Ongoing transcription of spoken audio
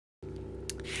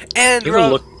And You ever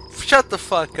look? shut the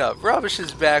fuck up. Rubbish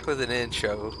is back with an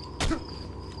intro.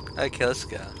 Okay, let's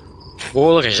go.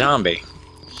 Whoa, look, a zombie.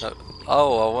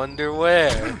 Oh, I wonder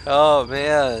where. Oh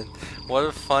man, what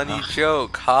a funny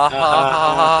joke. Ha ha Ha, ha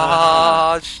ha, ha ha,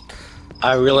 ha. ha.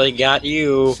 I really got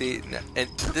you. See, and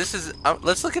this is.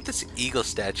 Let's look at this eagle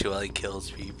statue while he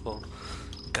kills people.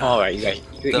 God, Alright, you guys,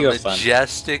 the you have fun.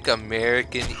 majestic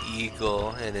American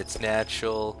eagle in its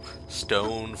natural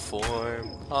stone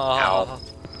form. Oh.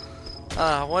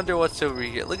 I wonder what's over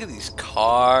here. Look at these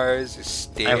cars, there's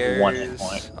stairs. I have 1 hit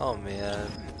point. Oh man,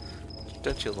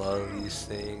 don't you love these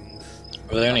things?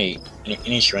 Were there any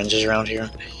syringes around here?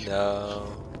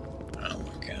 No. Oh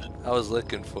my god. I was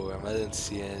looking for them. I didn't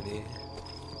see any.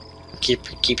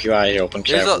 Keep your eyes open.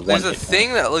 There's a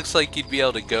thing that looks like you'd be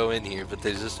able to go in here, but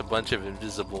there's just a bunch of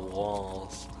invisible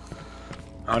walls.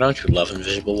 Oh, don't you love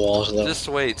invisible walls though? Just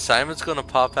wait. Simon's gonna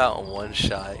pop out and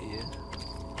one-shot you.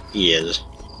 He is.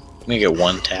 I'm gonna get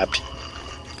 1 tapped.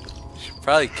 Should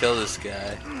probably kill this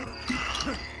guy.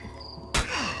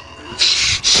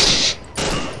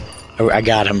 Oh, I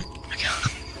got him.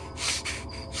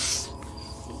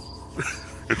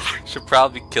 Should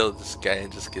probably kill this guy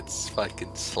and just get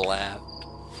fucking slapped.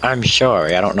 I'm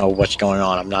sorry, I don't know what's going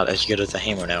on. I'm not as good as a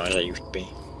hammer now as I used to be.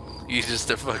 You're just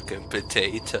a fucking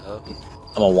potato.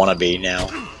 I'm a wannabe now.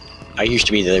 I used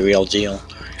to be the real deal.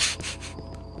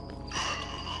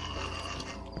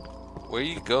 Where are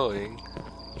you going?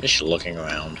 Just looking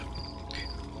around.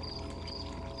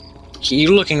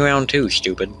 You looking around too,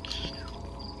 stupid.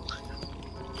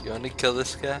 You want to kill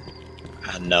this guy?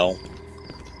 No.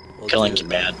 We'll Killing's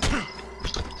bad.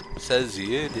 Says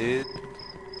you, dude.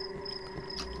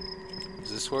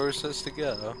 Is this where we're supposed to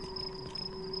go?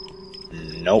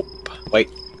 Nope.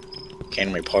 Wait.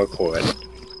 Can we parkour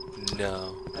it?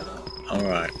 No.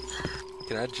 Alright.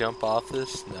 Can I jump off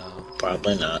this? No.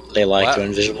 Probably not. They like the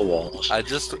invisible walls.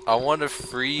 I want a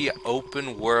free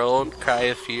open world cry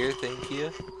of fear, thank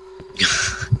you.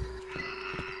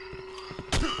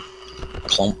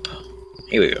 Clump.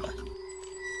 Here we go.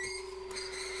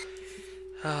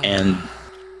 And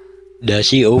does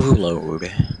he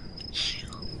overload?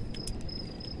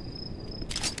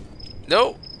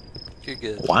 Nope. You're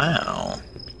good. Wow.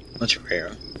 That's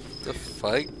rare. The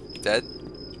fuck? That.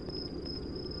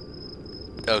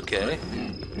 Okay.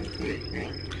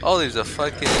 Oh, there's a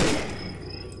fucking.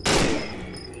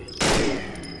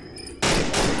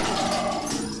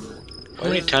 How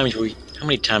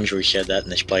many times we said that in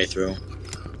this playthrough?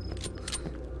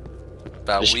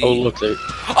 About Just, weed. oh look there.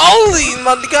 Holy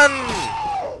my gun!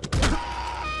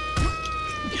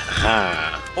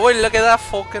 Ha! Boy, look at that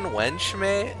fucking wench,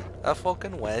 mate. That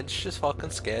fucking wench just fucking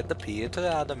scared the Peter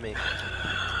out of me.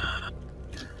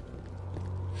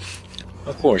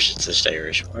 Of course it's the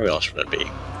stairs. Where else would it be?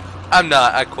 I'm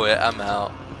not. I quit. I'm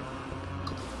out.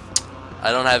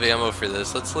 I don't have ammo for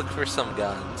this. Let's look for some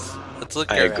guns. Let's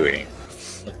look. I around. agree.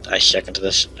 I second to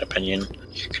this opinion.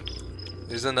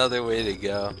 There's another way to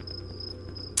go.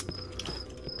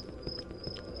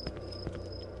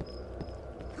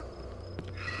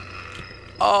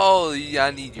 Oh, yeah,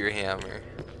 I need your hammer.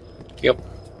 Yep.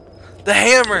 The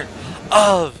hammer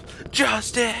of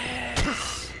justice!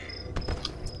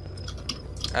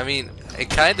 I mean,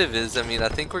 it kind of is. I mean, I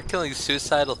think we're killing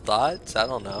suicidal thoughts. I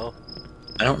don't know.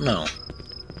 I don't know.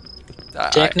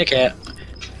 Technicat.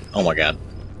 Oh my god.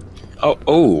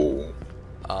 Oh.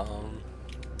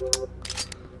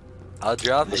 I'll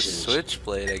drop the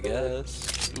switchblade, I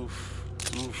guess. Oof.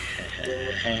 Oof.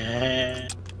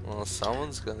 Well,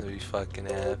 someone's gonna be fucking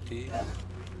happy.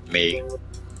 Me.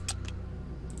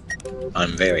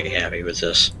 I'm very happy with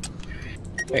this.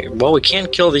 Hey, well, we can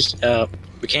kill these.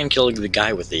 We can kill the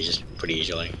guy with these pretty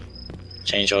easily.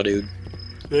 Chainsaw dude.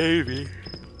 Maybe.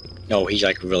 No, he's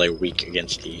like really weak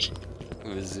against these.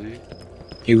 Is he?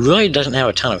 He really doesn't have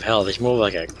a ton of health. He's more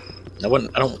like a. I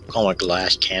don't call him a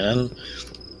glass cannon.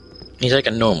 He's like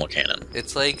a normal cannon.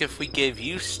 It's like if we gave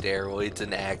you steroids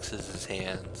and axes as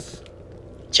hands.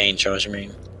 Chainsaws, I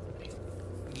mean.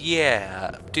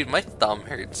 Yeah, dude, my thumb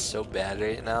hurts so bad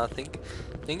right now. I think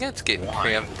it's getting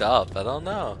cramped up. I don't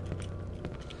know.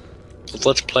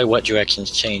 Let's play What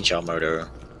Direction's Chainsaw Motor.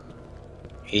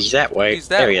 He's that way. He's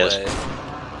that there he way. is.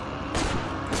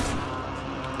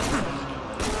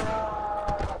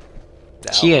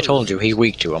 See, I told you, he's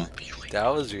weak to him. That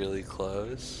was really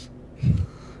close.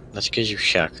 That's because you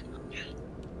suck.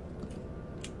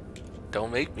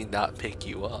 Don't make me not pick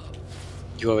you up.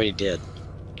 You already did.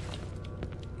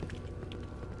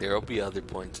 There'll be other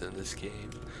points in this game.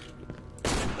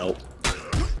 Nope.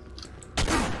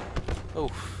 Oh.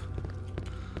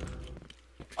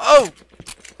 Oh!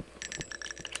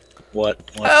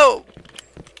 What? Oh!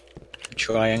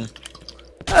 trying.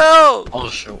 Oh!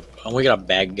 Also, we got a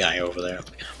bad guy over there.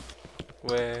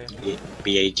 Where?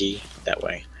 BAG, that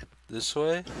way. This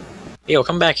way? Yo,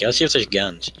 come back here. Let's see if there's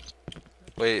guns.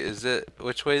 Wait, is it?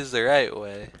 Which way is the right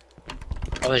way?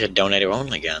 Oh, there's a donator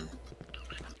only gun.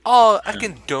 Oh, I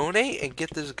can donate and get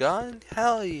this gun?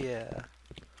 Hell yeah.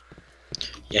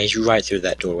 Yeah, he's right through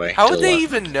that doorway. How to would the they left.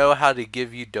 even know how to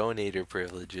give you donator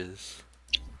privileges?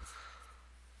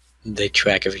 They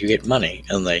track if you get money,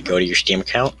 and they go to your Steam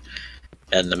account,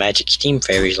 and the Magic Steam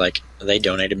Fairy's like, they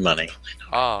donated money.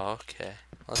 Oh, okay.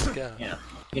 Let's go. Yeah,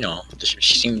 you know, the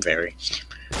Steam Fairy.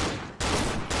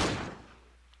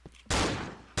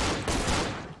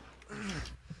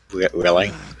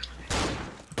 Really?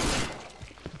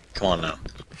 Come on now.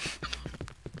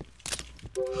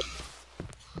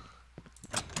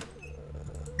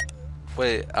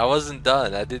 Wait, I wasn't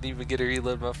done. I didn't even get to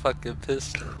reload my fucking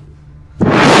pistol.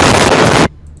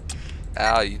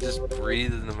 Ow, you just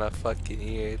breathed into my fucking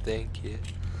ear. Thank you.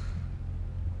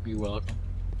 You're welcome.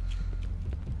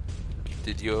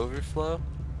 Did you overflow?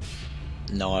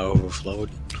 No, I overflowed.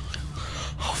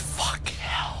 Oh, fuck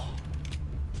hell.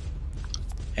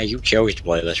 Hey, you chose to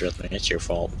play this with me. It's your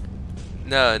fault.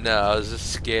 No, I was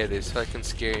just scared. There's fucking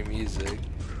scary music.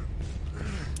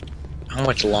 How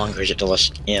much longer is it till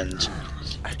this ends?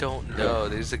 I don't know.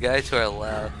 There's a guy to our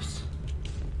left.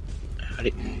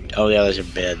 Oh yeah, there's a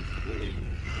bed.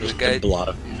 There's guy- a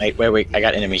block. Wait. I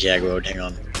got enemies aggroed. Hang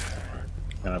on.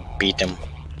 I'm gonna beat them.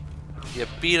 Yeah,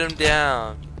 beat him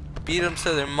down. Beat him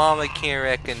so their mama can't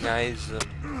recognize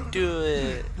them. Do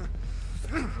it.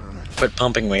 Quit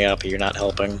pumping me up. You're not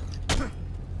helping.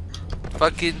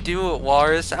 Fucking do it,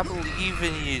 Walrus. I believe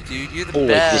in you, dude. You're the Holy,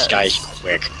 best. this guy's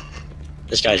quick.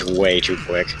 This guy's way too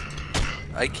quick.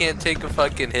 I can't take a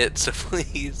fucking hit, so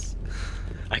please.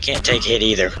 I can't take hit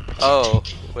either. Oh,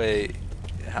 wait.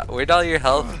 Where'd all your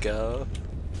health go?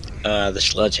 The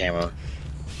sledgehammer.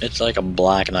 It's like a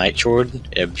black knight sword.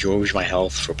 It absorbs my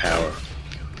health for power.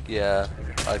 Yeah,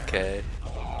 okay.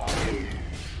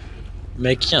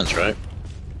 Makes sense, right?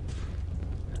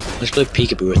 Let's play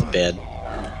peekaboo with the bed.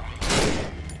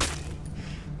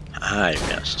 I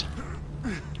missed.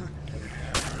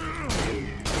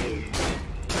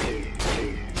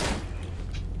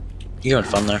 You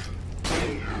having fun there?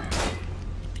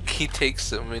 He takes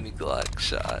so many Glock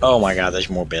shots. Oh my god, there's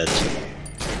more beds.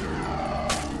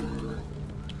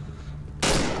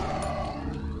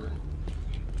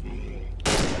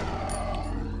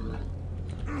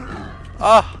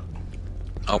 Ah!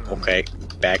 Oh, okay.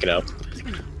 Back it up.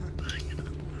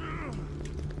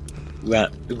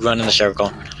 Run in the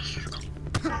circle.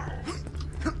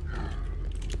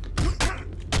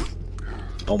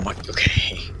 Oh my,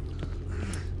 okay.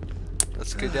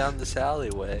 Let's go down this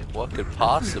alleyway. What could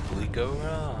possibly go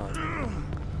wrong?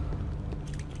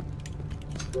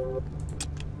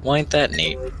 Why ain't that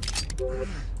neat?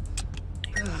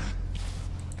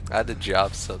 I had to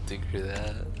drop something for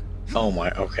that. Oh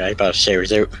my, okay, I about to say, was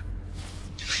there...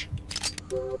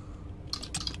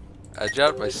 I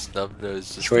dropped my snub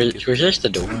nose just Was to get... this the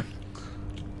door?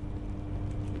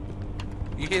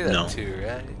 You hear that No. too,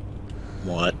 right?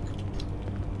 What?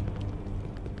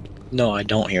 No, I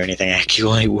don't hear anything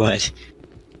actually. What?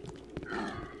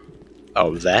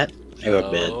 Oh, that? I hear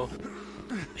a bed. No.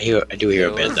 I do hear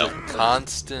a It bed was though.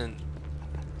 Constant.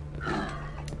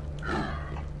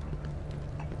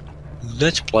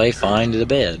 Let's play find the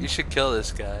bed. You should kill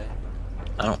this guy.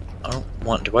 I don't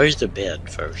want to. Where's the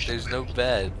bed first? There's no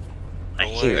bed. I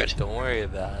hear it. Don't worry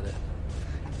about it.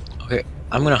 Okay,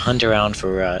 I'm gonna hunt around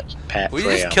for Pat. We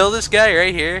Freya. just kill this guy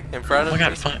right here in front Oh of my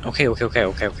me. god, fine. Okay.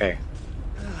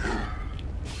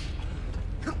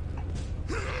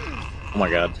 Oh my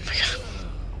god.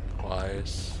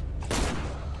 Wires.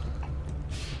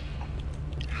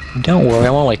 Don't worry,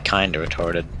 I'm only kinda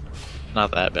retarded.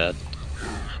 Not that bad.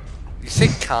 You say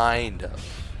kind of,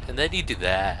 and then you do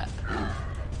that.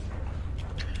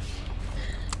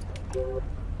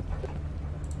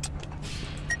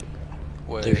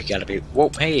 Wait, There's gotta be. Whoa,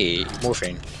 hey,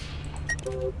 morphine.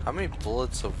 how many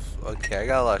bullets of... Okay, I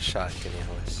got a lot of shotgun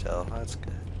ammo still. That's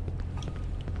good.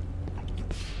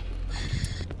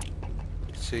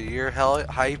 So you're hell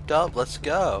hyped up? Let's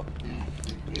go.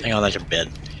 Hang on, there's a bed.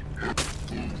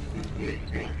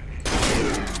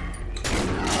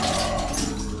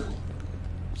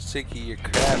 Sick of your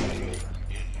crap.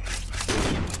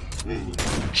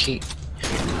 See,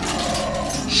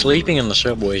 sleeping in the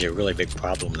subway is a really big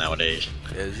problem nowadays.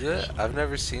 Is it? I've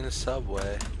never seen a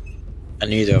subway. And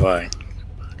neither have I.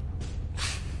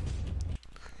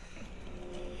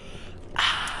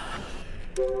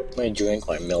 Let me drink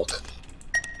my milk.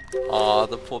 Aw,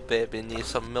 the poor baby needs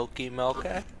some milky milk,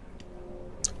 eh?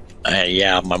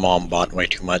 Yeah, my mom bought way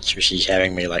too much, so she's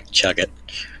having me like chug it.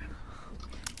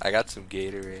 I got some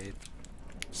Gatorade.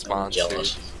 I'm Sponsored.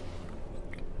 jealous.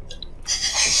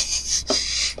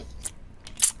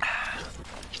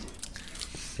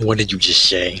 What did you just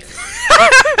say?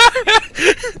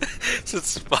 It's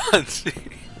sponsored.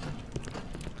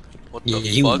 What the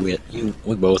You fuck?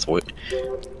 we both would.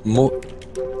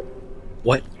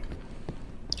 What?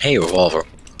 Hey, revolver.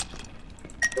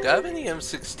 Do I have any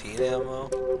M16 ammo?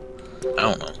 I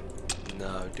don't know.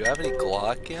 No. Do I have any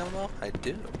Glock ammo? I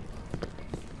do.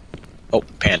 Oh,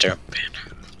 Panther.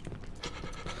 Panther.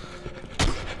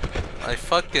 I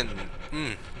fucking...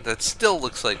 that still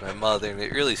looks like my mother, and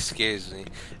it really scares me.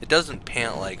 It doesn't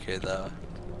pant like her, though.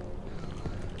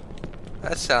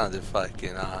 That sounded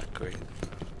fucking awkward.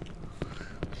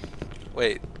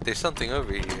 Wait, there's something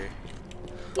over here.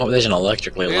 Oh, there's an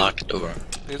electrically locked door.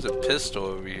 There's a pistol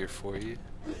over here for you.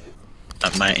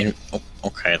 Oh,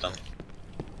 okay then.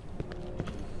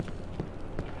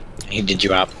 He did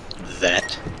drop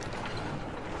that.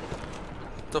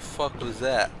 What the fuck was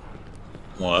that?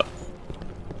 What?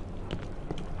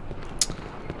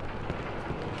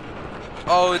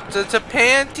 Oh, it's a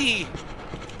panty!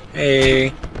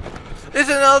 Hey. There's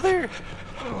another!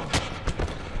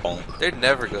 Bonk. They're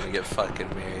never gonna get fucking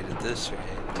married at this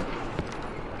rate.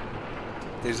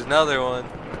 There's another one.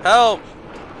 Help!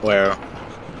 Where?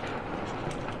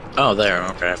 Oh, there.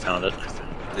 Okay, I found it.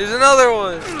 There's another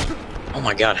one! Oh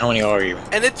my god, how many are you?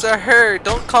 And it's a her.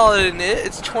 Don't call it an it.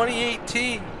 It's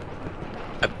 2018.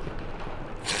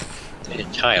 A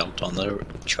child on the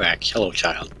track. Hello,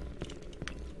 child.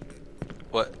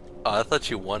 What? Oh, I thought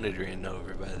you wanted ran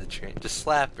over by the train. Just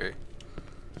slap her.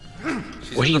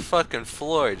 She's What on do the you- fucking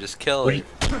floor. Just kill her.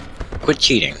 Quit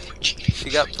cheating. Quit cheating. She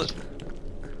got put.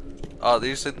 Oh,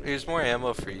 there's more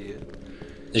ammo for you.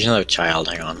 There's another child.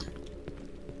 Hang on.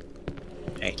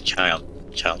 Hey, child.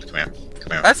 Child, come here.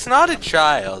 Come here. That's not a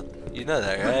child. You know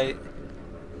that, right?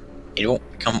 You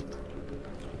don't come.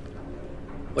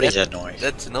 What is that noise?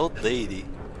 That's an old lady.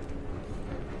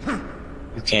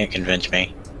 You can't convince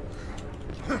me.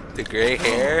 The gray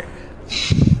hair.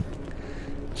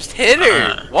 Just hit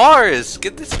her. Wars,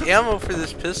 get this ammo for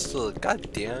this pistol.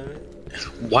 God damn it.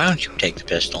 Why don't you take the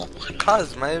pistol?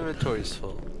 Cause my inventory's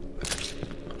full.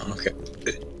 Okay.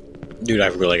 Dude,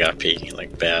 I've really got to pee.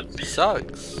 Like, bad.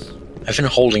 Sucks. I've been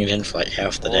holding it in for like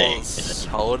half the day. Well,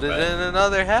 hold it in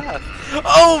another half.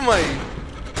 Oh my!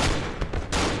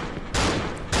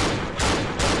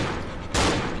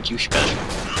 You special.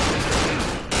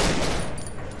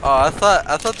 Oh, I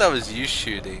thought that was you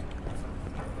shooting.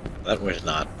 That was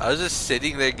not. I was just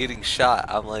sitting there getting shot.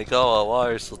 I'm like, oh, well,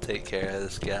 Walrus will take care of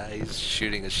this guy. He's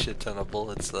shooting a shit ton of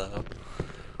bullets though.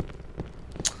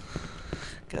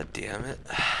 God damn it.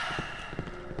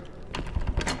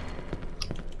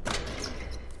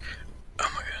 Oh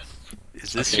my god.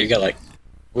 Is this Okay,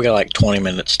 we got like 20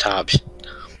 minutes tops.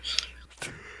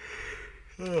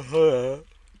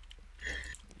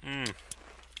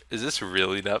 Is this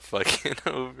really not fucking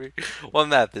over? What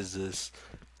map is this?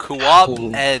 Co-op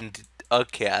end.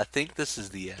 Okay, I think this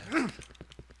is the end.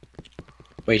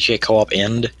 Wait, should I co-op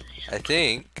end? I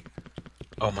think.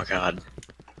 Oh my god.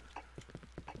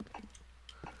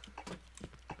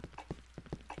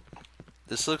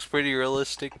 This looks pretty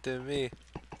realistic to me.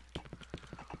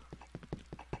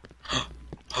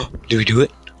 Do we do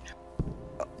it?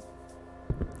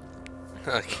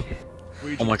 Okay.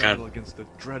 Oh my God. Battle against the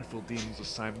dreadful demons of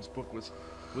Simon's book was,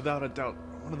 without a doubt,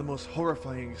 one of the most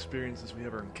horrifying experiences we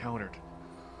ever encountered.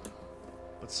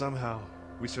 But somehow,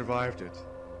 we survived it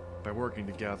by working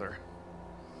together.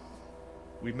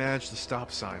 We managed to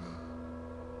stop Simon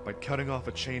by cutting off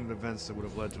a chain of events that would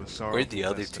have led to a sorrowful Where'd the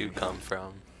other destiny. two come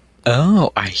from?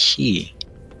 Oh, I see.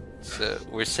 So,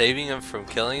 we're saving him from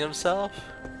killing himself?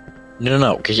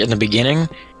 No, because in the beginning,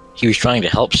 he was trying to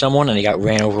help someone and he got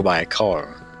ran over by a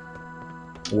car.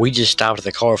 We just stopped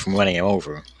the car from running him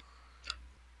over.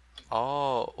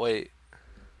 Oh, wait.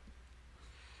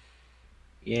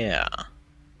 Yeah.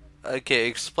 Okay,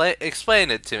 explain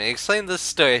it to me. Explain this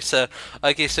story. So,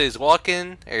 okay, so he's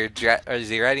walking, or is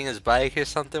he riding his bike or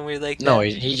something weird like that? No,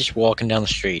 he's just walking down the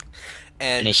street.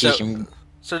 And he sees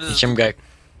some guy.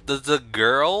 Does the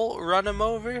girl run him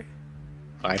over?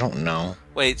 I don't know.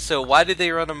 Wait, so why did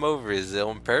they run him over? Is it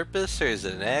on purpose, or is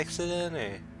it an accident,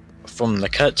 or? From the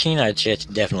cutscene, I'd say it's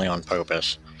definitely on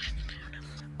purpose.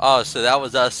 Oh, so that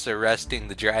was us arresting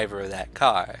the driver of that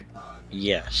car.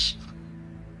 Yes.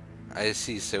 I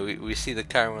see, so we see the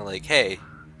car and we're like, hey,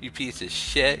 you piece of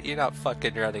shit, you're not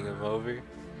fucking running him over.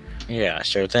 Yeah,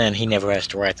 so then he never has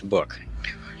to write the book.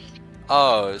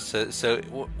 Oh, so,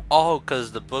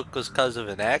 because the book was because of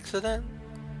an accident?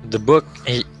 The book,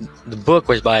 the book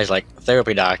was by his like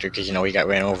therapy doctor because you know he got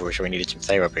ran over, so he needed some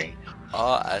therapy.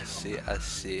 Oh, I see. I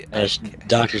see. And his Okay.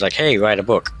 doctor's like, "Hey, write a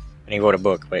book," and he wrote a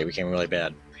book, but it became really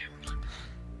bad.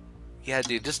 Yeah,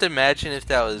 dude. Just imagine if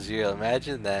that was real.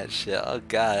 Imagine that shit. Oh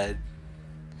God.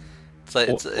 It's like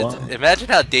it's Wow. imagine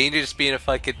how dangerous being a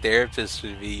fucking therapist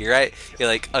would be. You're right. You're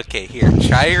like, okay, here,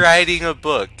 try writing a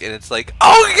book, and it's like,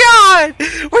 oh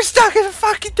God, we're stuck in a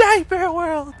fucking nightmare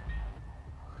world.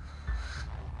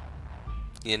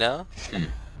 You know?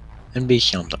 And be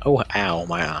something. Oh, ow,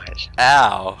 my eyes.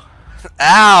 Ow,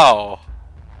 ow,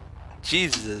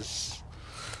 Jesus.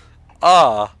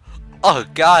 Oh, oh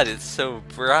God, it's so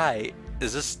bright.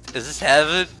 Is this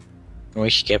heaven? Can we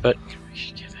skip it? Can we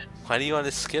skip it? Why do you want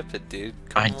to skip it, dude?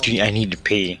 Come on. I need to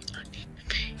pee.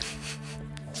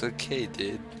 It's okay,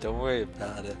 dude. Don't worry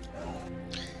about it.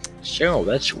 So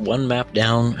that's one map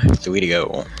down, 3 to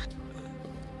go.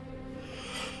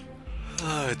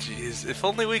 Oh jeez, if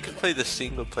only we could play the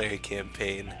single player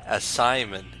campaign as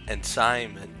Simon and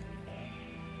Simon.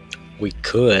 We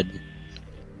could.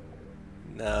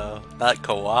 No, not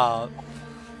co-op.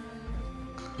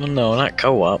 Well, no, not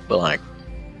co-op, but like.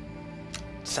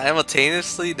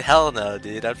 Simultaneously? Hell no,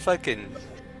 dude. I'd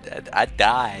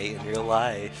die in real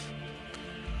life.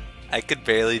 I could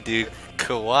barely do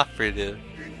cooperative.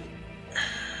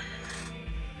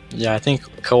 Yeah, I think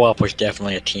co-op was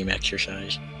definitely a team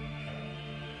exercise.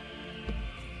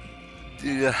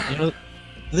 Dude, You know,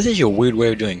 this is a weird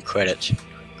way of doing credits.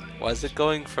 why is it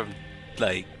going from,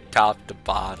 like, top to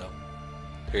bottom?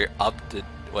 Or up to...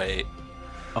 wait.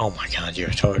 Oh my god, you're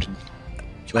retarded.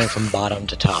 It's going from bottom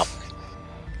to top.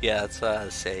 Yeah, that's what I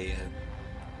was saying.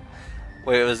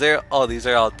 Wait, was there... oh, these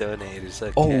are all donators.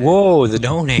 Okay. Oh, whoa, the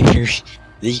donators.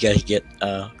 These guys get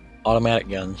automatic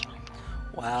guns.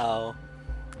 Wow.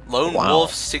 Lone Wow.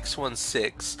 Wolf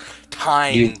 616.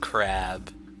 Time You-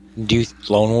 Crab. Do you,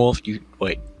 Lone Wolf? You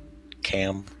wait,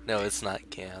 Cam? No, it's not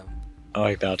Cam. Oh,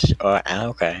 you're about to.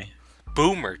 Okay.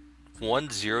 Boomer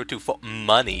 1024.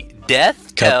 Money.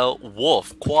 Death Cup- Tell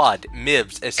Wolf Quad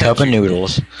Mibs Cup of Essential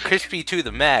noodles. Crispy to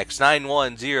the Max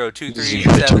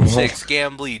 91023876 021.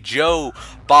 Gambly Joe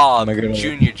Bob Oh my God.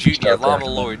 Jr. Start Llama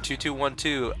cracking Lord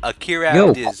 2212 Akira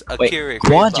Yo, is wait, Akira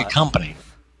Quad's a Great company.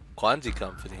 Kwanzi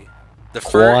Company. The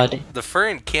Quad. fur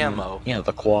and camo. Yeah,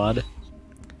 the Quad.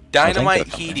 Dynamite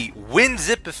they're Heaty. Wind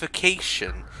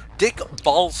Zipification. Dick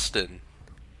Ballston.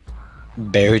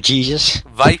 Bear Jesus.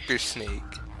 Viper Snake.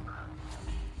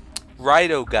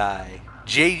 Rido Guy.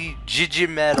 Gigi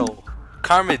Metal.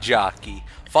 Karma Jockey.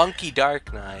 Funky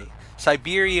Dark Knight.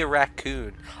 Siberia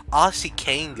Raccoon. Aussie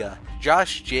Kanga.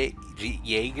 Josh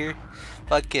Jaeger.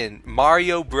 Fucking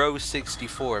Mario Bros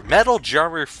 64. Metal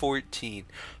Drummer 14.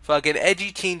 Fucking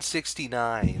Edgy Teen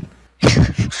 69.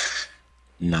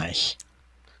 Nice.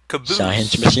 Caboose.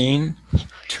 Science machine.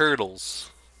 Turtles.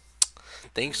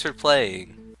 Thanks for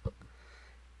playing.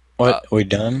 What? We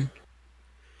done?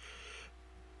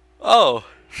 Oh,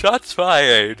 shots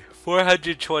fired.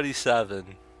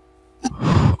 427.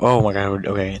 Oh my god.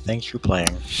 Okay. Thanks for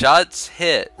playing. Shots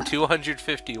hit.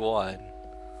 251.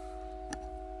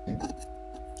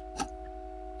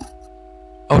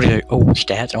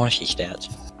 Stats. I want to see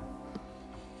stats.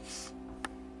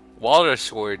 Walter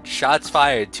Sword. Shots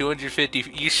fired.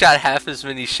 250. You shot half as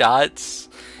many shots,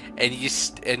 and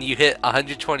you hit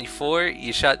 124.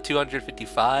 You shot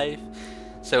 255.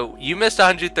 So you missed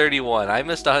 131. I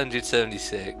missed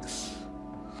 176.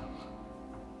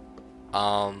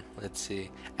 Let's see.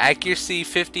 Accuracy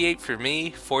 58 for me,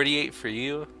 48 for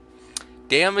you.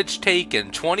 Damage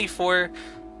taken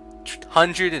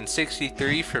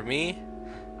 2463 for me,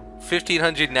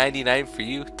 1599 for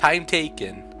you. Time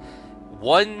taken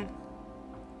 1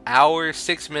 hour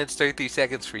 6 minutes 33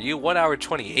 seconds for you. 1 hour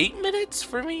 28 minutes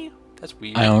for me. That's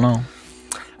weird. I don't know.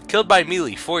 Killed by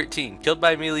melee 14. Killed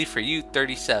by melee for you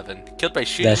 37. Killed by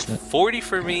shooting 40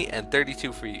 for me and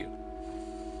 32 for you.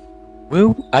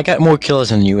 Woo! I got more kills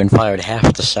than you and fired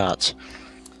half the shots.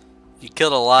 You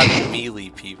killed a lot of melee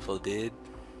people, dude.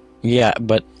 Yeah,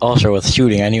 but also with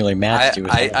shooting, I nearly matched you.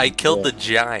 With I killed the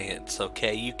giants,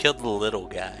 okay? You killed the little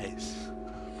guys.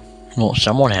 Well,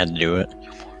 someone had to do it.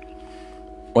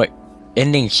 Wait,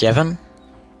 ending 7?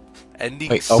 Ending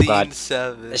Wait, scene oh god.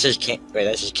 7. This is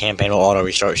campaign will auto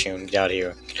restart soon. Get out of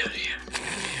here.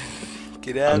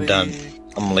 Get out I'm of done. here.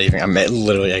 I'm leaving. I'm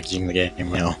literally exiting the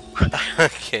game now.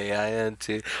 Okay, I am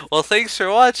too. Well, thanks for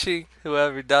watching,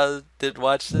 whoever did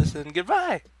watch this, and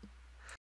goodbye.